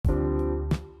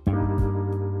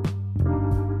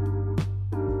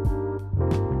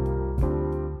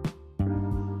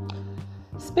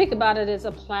Speak About It is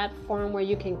a platform where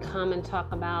you can come and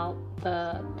talk about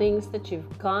the things that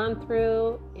you've gone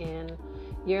through in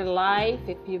your life.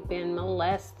 If you've been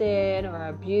molested or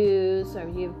abused, or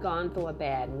you've gone through a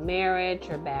bad marriage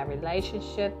or bad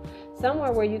relationship,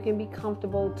 somewhere where you can be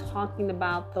comfortable talking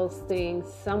about those things,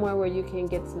 somewhere where you can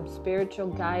get some spiritual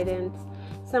guidance,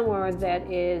 somewhere that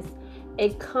is a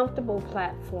comfortable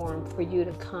platform for you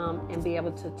to come and be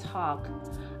able to talk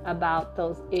about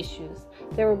those issues.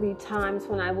 There will be times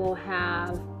when I will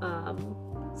have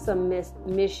some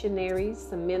missionaries,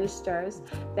 some ministers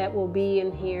that will be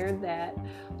in here that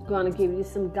are going to give you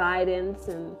some guidance,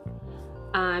 and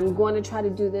I'm going to try to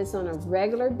do this on a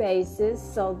regular basis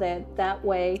so that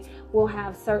way we'll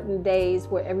have certain days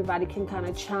where everybody can kind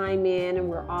of chime in and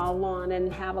we're all on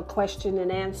and have a question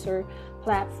and answer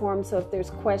platform. So if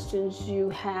there's questions you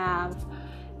have,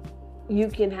 you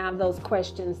can have those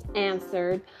questions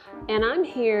answered. And I'm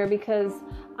here because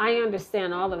I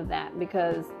understand all of that,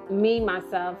 because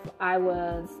myself, I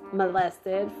was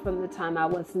molested from the time I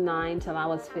was 9 till I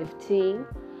was 15.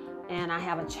 And I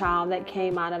have a child that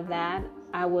came out of that.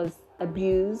 I was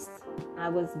abused. I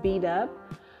was beat up.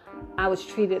 I was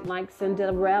treated like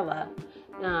Cinderella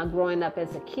growing up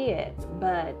as a kid.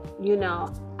 But,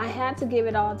 I had to give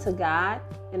it all to God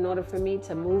in order for me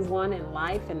to move on in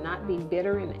life and not be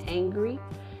bitter and angry.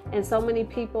 And so many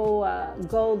people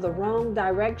go the wrong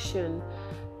direction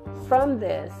from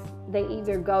this. They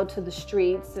either go to the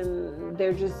streets and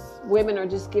women are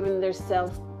just giving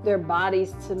their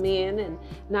bodies to men and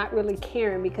not really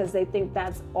caring because they think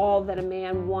that's all that a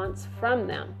man wants from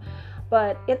them.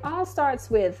 But it all starts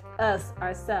with us,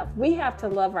 ourselves. We have to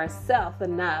love ourselves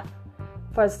enough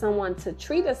for someone to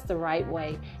treat us the right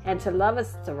way and to love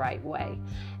us the right way.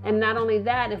 And not only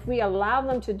that, if we allow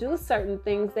them to do certain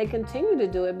things, they continue to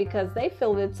do it because they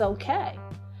feel it's okay.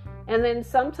 And then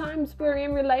sometimes we're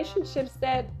in relationships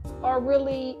that are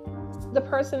really, the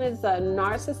person is a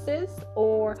narcissist,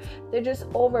 or they're just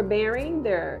overbearing,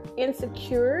 they're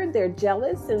insecure, they're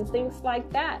jealous, and things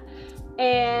like that.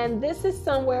 And this is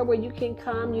somewhere where you can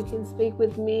come, you can speak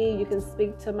with me, you can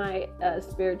speak to my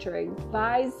spiritual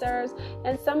advisors,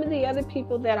 and some of the other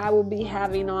people that I will be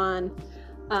having on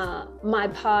my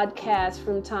podcast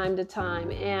from time to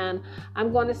time. And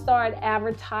I'm going to start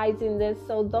advertising this,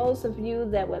 so those of you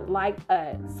that would like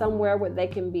somewhere where they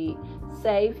can be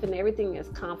safe and everything is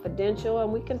confidential,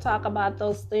 and we can talk about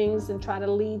those things and try to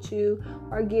lead you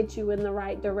or get you in the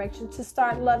right direction to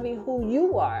start loving who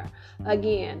you are.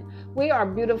 Again, we are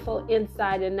beautiful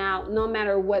inside and out. No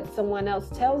matter what someone else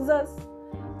tells us,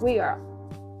 we are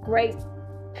great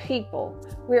people.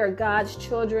 We are God's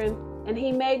children, and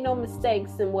He made no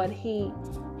mistakes in what He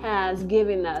has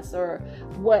given us, or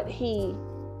what He,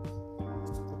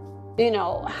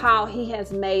 how He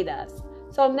has made us.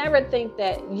 So never think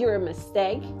that you're a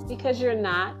mistake, because you're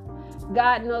not.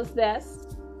 God knows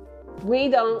best. We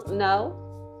don't know.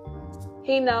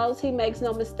 He knows. He makes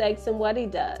no mistakes in what He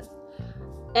does.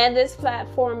 And this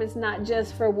platform is not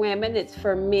just for women. It's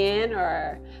for men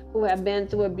or who have been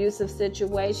through abusive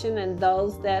situation, and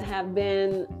those that have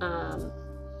been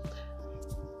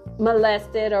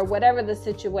molested, or whatever the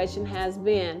situation has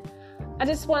been. I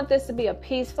just want this to be a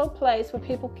peaceful place where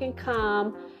people can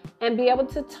come and be able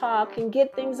to talk and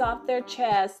get things off their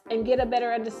chest and get a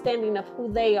better understanding of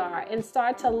who they are and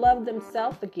start to love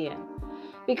themselves again.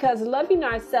 Because loving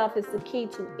ourselves is the key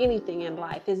to anything in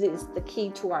life. It is the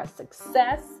key to our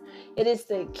success. It is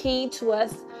the key to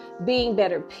us being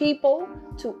better people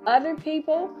to other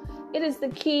people. It is the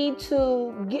key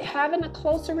to having a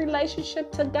closer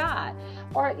relationship to God,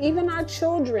 or even our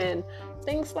children,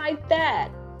 things like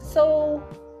that. So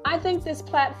I think this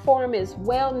platform is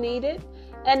well needed.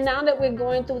 And now that we're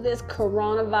going through this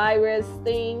coronavirus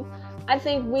thing, I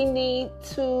think we need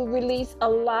to release a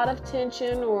lot of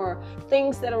tension or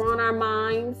things that are on our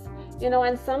minds,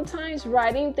 and sometimes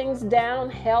writing things down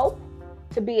help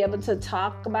to be able to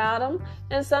talk about them.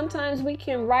 And sometimes we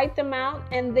can write them out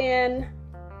and then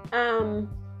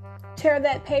tear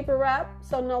that paper up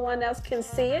so no one else can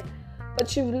see it,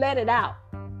 but you've let it out.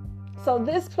 So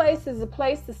this place is a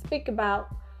place to speak about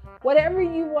whatever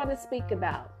you want to speak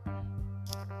about.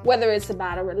 Whether it's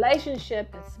about a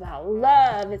relationship, it's about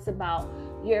love, it's about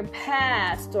your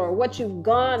past or what you've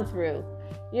gone through.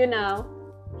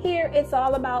 Here it's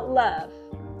all about love,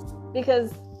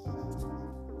 because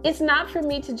it's not for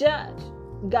me to judge.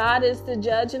 God is the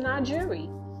judge and our jury.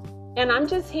 And I'm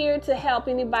just here to help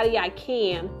anybody I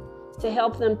can, to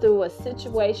help them through a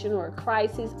situation or a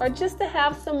crisis, or just to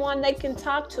have someone they can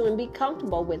talk to and be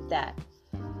comfortable with that.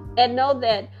 And know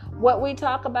that what we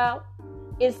talk about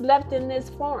is left in this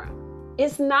forum.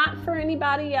 It's not for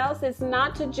anybody else. It's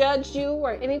not to judge you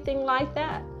or anything like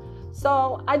that.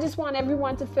 So I just want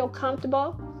everyone to feel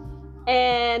comfortable.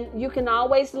 And you can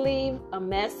always leave a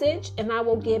message and I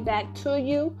will get back to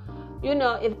you. You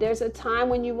know, if there's a time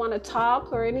when you want to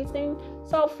talk or anything.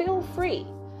 So feel free.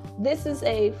 This is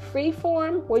a free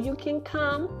forum where you can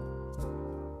come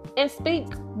and speak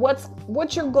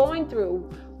what you're going through.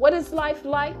 What is life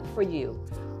like for you?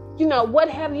 You know, what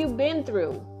have you been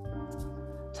through?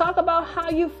 Talk about how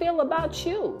you feel about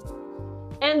you.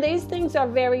 And these things are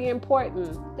very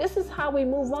important. This is how we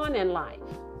move on in life.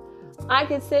 I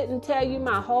could sit and tell you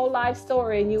my whole life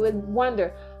story and you would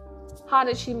wonder, how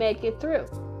did she make it through?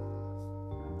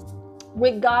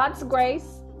 With God's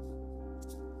grace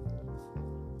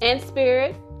and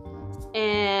spirit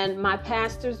and my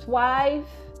pastor's wife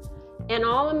and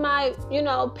all of my,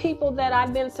 people that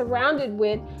I've been surrounded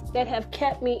with that have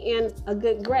kept me in a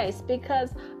good grace,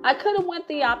 because I could have went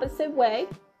the opposite way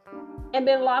and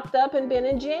been locked up and been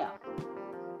in jail.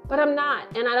 But I'm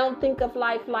not, and I don't think of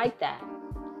life like that.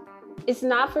 It's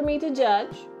not for me to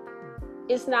judge.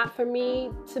 It's not for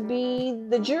me to be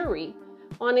the jury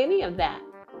on any of that.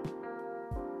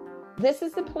 This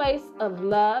is a place of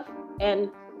love and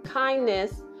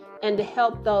kindness and to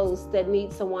help those that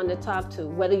need someone to talk to.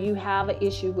 Whether you have an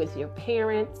issue with your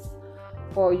parents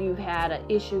or you've had an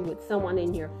issue with someone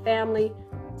in your family,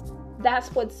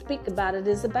 that's what Speak About It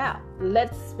is about.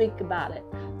 Let's speak about it.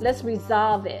 Let's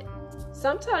resolve it.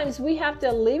 Sometimes we have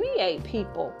to alleviate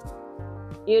people.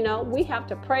 We have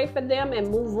to pray for them and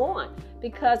move on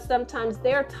because sometimes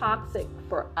they're toxic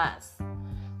for us.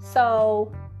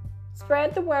 So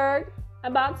spread the word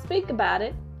about Speak About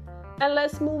It and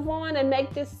let's move on and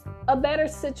make this a better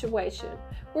situation.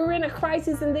 We're in a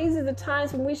crisis and these are the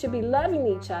times when we should be loving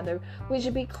each other. We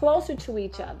should be closer to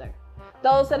each other.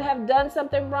 Those that have done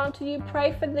something wrong to you,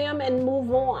 pray for them and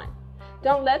move on.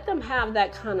 Don't let them have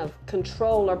that kind of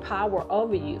control or power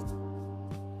over you.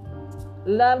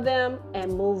 Love them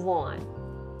and move on.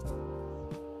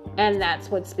 And that's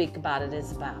what Speak About It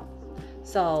is about.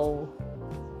 So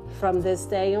from this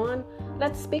day on,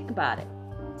 let's speak about it.